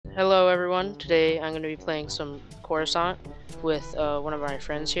Hello everyone, today I'm going to be playing some Coruscant with one of my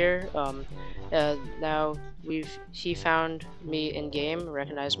friends here. Now he found me in game,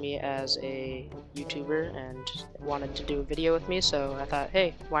 recognized me as a YouTuber, and wanted to do a video with me, so I thought,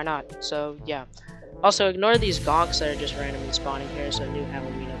 hey, why not? So yeah. Also, ignore these gonks that are just randomly spawning here. It's a new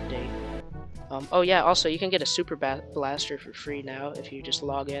Halloween update. Oh yeah, also you can get a super blaster for free now if you just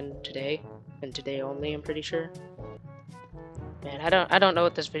log in today, and today only, I'm pretty sure. Man, I don't know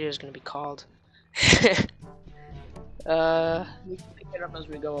what this video is gonna be called. We can pick it up as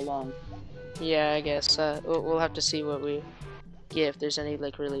we go along. Yeah, I guess we'll have to see what we get, if there's any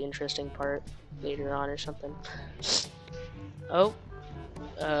like really interesting part later on or something. Oh,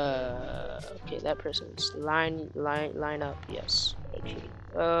 okay, that person's line up. Yes. Okay.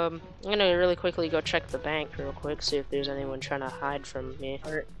 I'm gonna really quickly go check the bank real quick, see if there's anyone trying to hide from me.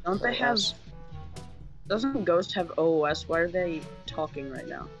 Alright, don't they have? Doesn't Ghost have OOS? Why are they talking right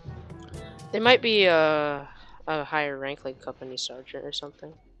now? They might be a higher rank, like company sergeant or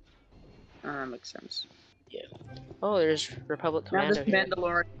something. That makes sense. Yeah. Oh, there's Republic Commando now this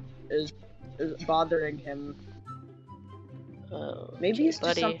Mandalorian is bothering him. Maybe it's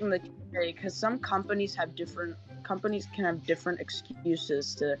just something that you say, because some companies can have different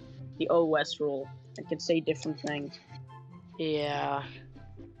excuses to the OOS rule and can say different things. Yeah.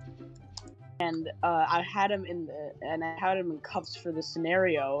 And I had him in cuffs for the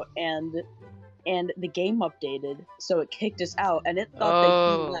scenario, and the game updated, so it kicked us out, and it thought that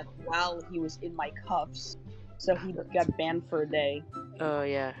he left while he was in my cuffs, so he got banned for a day. Oh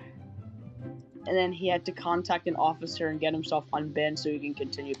yeah. And then he had to contact an officer and get himself unbanned so he can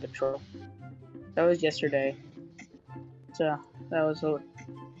continue patrol. That was yesterday. So that was a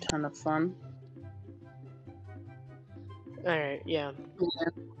ton of fun. Alright, yeah.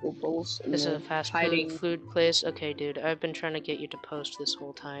 This is a fast food place. Okay, dude, I've been trying to get you to post this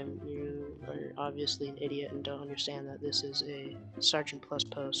whole time. You are obviously an idiot and don't understand that this is a Sergeant Plus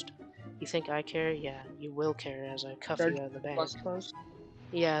post. You think I care? Yeah, you will care as I cuff you out of the bank. Plus?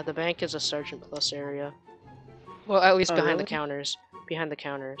 Yeah, the bank is a Sergeant Plus area. Well, at least behind really? the counters. Behind the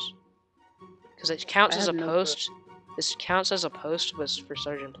counters. Because it counts as a post. This counts as a post, but for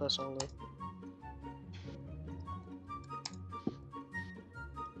Sergeant Plus only.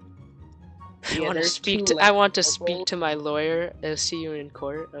 Yeah, I want to speak to my lawyer. I'll see you in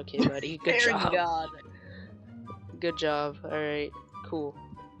court. Okay, buddy. Good job. God. Good job. Alright, cool.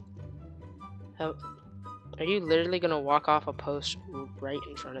 Are you literally gonna walk off a post right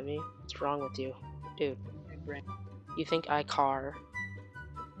in front of me? What's wrong with you? Dude. You think I car?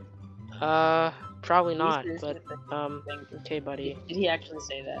 Probably not, but, okay, buddy. Did he actually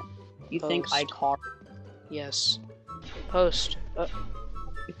say that? You think I car? Yes. Post.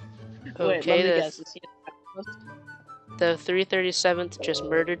 Wait, okay, let me guess. The 337th just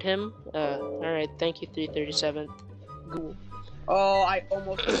murdered him. Alright, thank you, 337th. Cool. Oh, I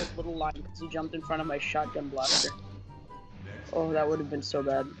almost hit a little line because he jumped in front of my shotgun blaster. Oh, that would have been so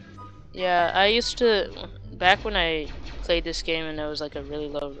bad. Yeah, I used to, back when I played this game and I was like a really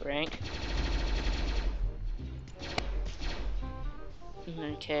low rank.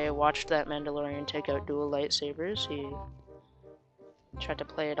 Okay, I watched that Mandalorian take out dual lightsabers. He tried to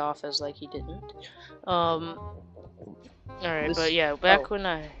play it off as like he didn't. Alright, but yeah, back when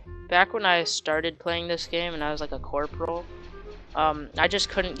I started playing this game and I was like a corporal, I just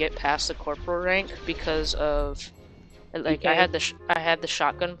couldn't get past the corporal rank because of like I had the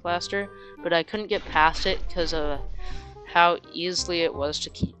shotgun blaster, but I couldn't get past it because of how easily it was to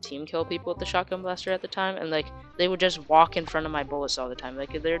team kill people with the shotgun blaster at the time, and like they would just walk in front of my bullets all the time.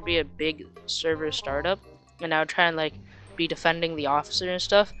 Like there'd be a big server startup, and I would try and like be defending the officer and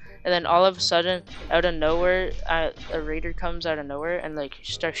stuff, and then all of a sudden, out of nowhere, a raider comes out of nowhere and like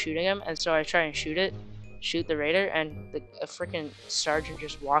starts shooting him, and so I try and shoot the raider, and a freaking sergeant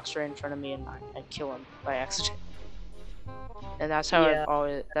just walks right in front of me, and I kill him by accident. And that's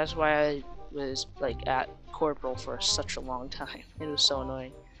how that's why I was like at corporal for such a long time. It was so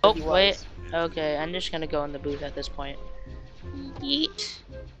annoying. Oh wait, okay, I'm just gonna go in the booth at this point. Yeet.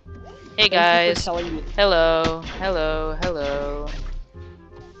 Hey guys. Hello.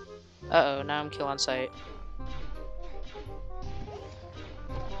 Uh-oh, now I'm kill on sight.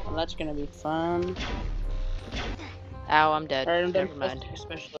 Well, that's gonna be fun. Ow, I'm dead. Never mind.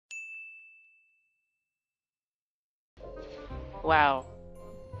 Wow.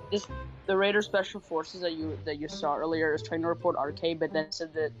 The Raider Special Forces that you saw earlier is trying to report RK, but then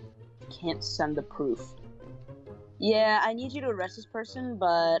said that can't send the proof. Yeah, I need you to arrest this person,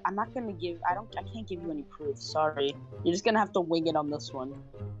 but I'm not gonna I can't give you any proof, sorry. You're just gonna have to wing it on this one.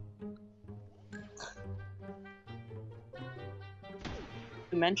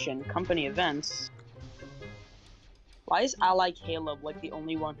 you mention company events. Why is Ally Caleb like the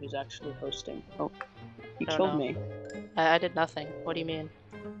only one who's actually hosting? Oh, you killed me. I did nothing. What do you mean?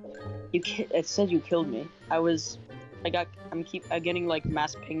 It said you killed me. I'm getting like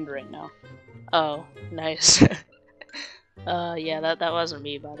mass pinged right now. Oh, nice. Yeah, that wasn't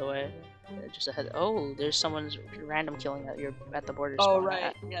me, by the way. Just ahead. Oh, there's someone's random killing at the border. Oh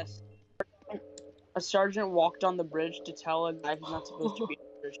right, yes. A sergeant walked on the bridge to tell a guy who's not supposed to be on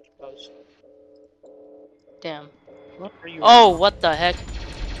the bridge to post. Damn. What are you? Oh, what the heck?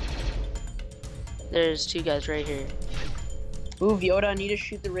 There's two guys right here. Ooh, Yoda, I need to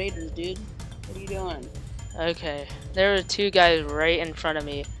shoot the raiders, dude. What are you doing? Okay, there were two guys right in front of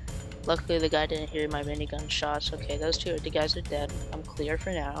me. Luckily, the guy didn't hear my minigun shots. Okay, the guys are dead. I'm clear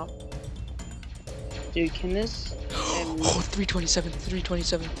for now. Dude, can this... Oh, 327,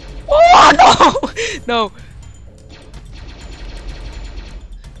 327. Oh, no! No!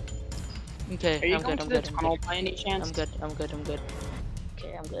 Okay, are you I'm going good, to I'm the good, tunnel by any chance? I'm good.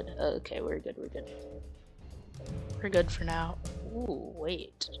 Okay, I'm good. Okay, we're good. We're good for now. Ooh,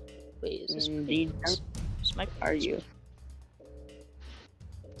 wait. Wait, is this... Indeed. Are you?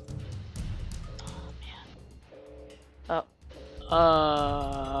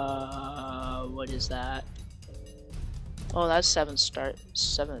 What is that? Oh, that's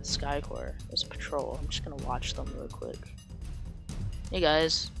 7th Sky Corps. It's a patrol. I'm just gonna watch them real quick. Hey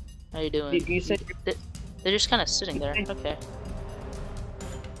guys, how you doing? You said they're just kind of sitting there. Okay.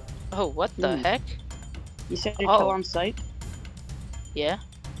 Oh, what the heck? You said you're kill on site? Yeah.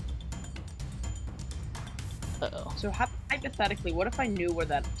 Uh-oh. So hypothetically, what if I knew where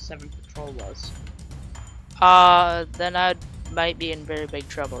that 7th patrol was? Then I might be in very big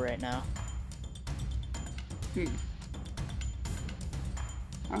trouble right now.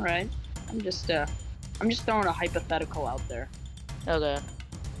 Alright. I'm just throwing a hypothetical out there. Okay.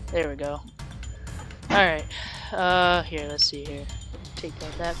 There we go. Alright. Here, let's see here. Take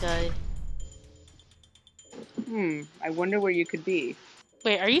out that guy. I wonder where you could be.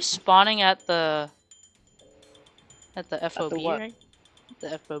 Wait, are you spawning at the FOB, at the what? right?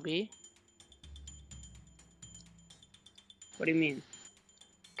 The FOB? What do you mean?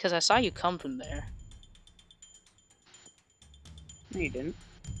 Because I saw you come from there. No, you didn't.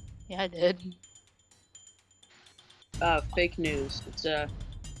 Yeah, I did. Fake news. It's a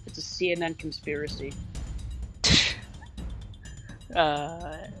CNN conspiracy.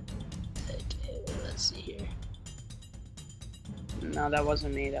 Okay, let's see here. No, that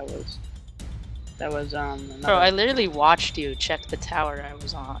wasn't me. That was Bro, I literally watched you check the tower I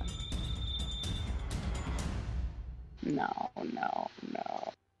was on. No.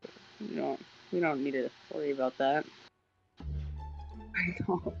 We don't need to worry about that.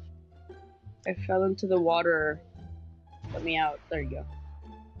 No. I fell into the water. Let me out. There you go.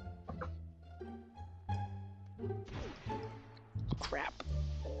 Crap.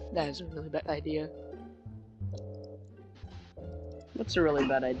 That is a really bad idea. What's a really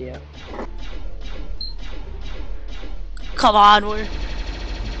bad idea? Come on, we're...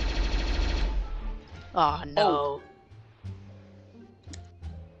 Oh, no. Oh.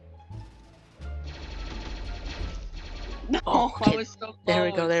 No, okay. I was so close. There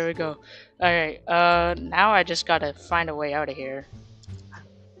we go. Alright, now I just gotta find a way out of here.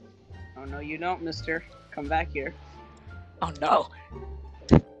 Oh no, you don't, mister. Come back here. Oh no.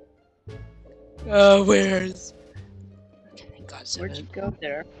 Where's... Okay, thank God, Where'd you go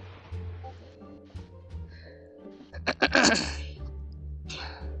there?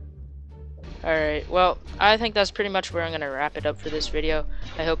 Alright, well, I think that's pretty much where I'm going to wrap it up for this video.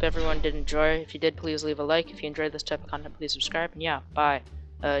 I hope everyone did enjoy. If you did, please leave a like. If you enjoyed this type of content, please subscribe. And yeah, bye.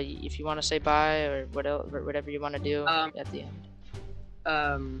 If you want to say bye or whatever you want to do at the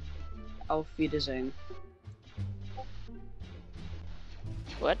end. Auf Wiedersehen.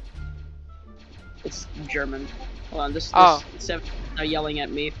 What? It's German. Hold on, this Seven now yelling at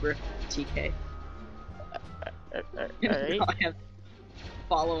me for TK. Alright. I have to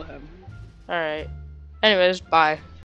follow him. Alright. Anyways, bye.